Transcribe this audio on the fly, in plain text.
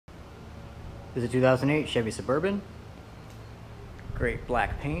This is a 2008 Chevy Suburban. Great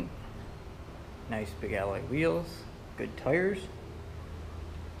black paint. Nice big alloy wheels. Good tires.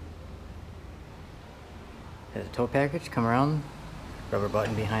 Has a tow package. Come around. Rubber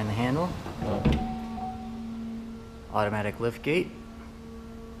button behind the handle. Automatic lift gate.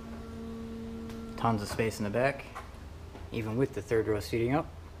 Tons of space in the back. Even with the third row seating up.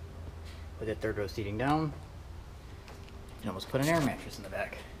 With the third row seating down. You can almost put an air mattress in the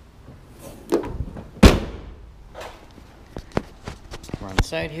back. We're on the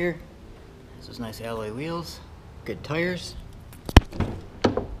side here. This is nice alloy wheels, good tires,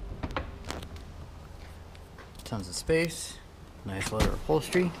 tons of space, nice leather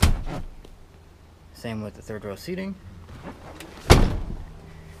upholstery. Same with the third row seating.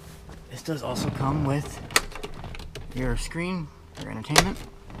 This does also come with your screen for entertainment.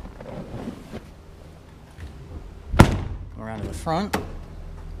 Around to the front,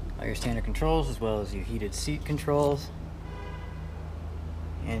 all your standard controls as well as your heated seat controls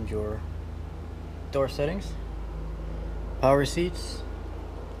and your door settings, power seats,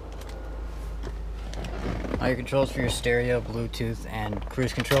 all your controls for your stereo, Bluetooth, and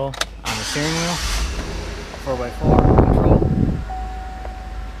cruise control on the steering wheel, 4x4 control.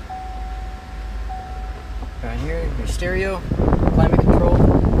 Down here, your stereo, climate control,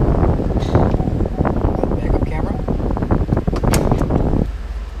 backup camera.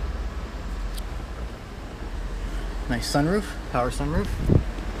 Nice sunroof, power sunroof.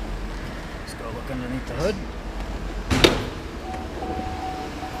 Let's go look underneath the hood.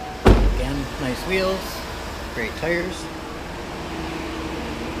 Again, nice wheels, great tires.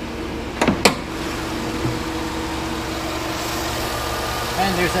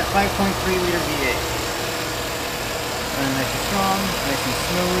 And there's that 5.3 liter V8. Running nice and strong, nice and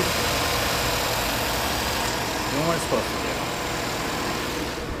smooth. Doing what it's supposed to do.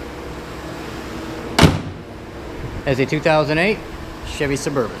 As a 2008 Chevy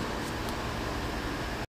Suburban.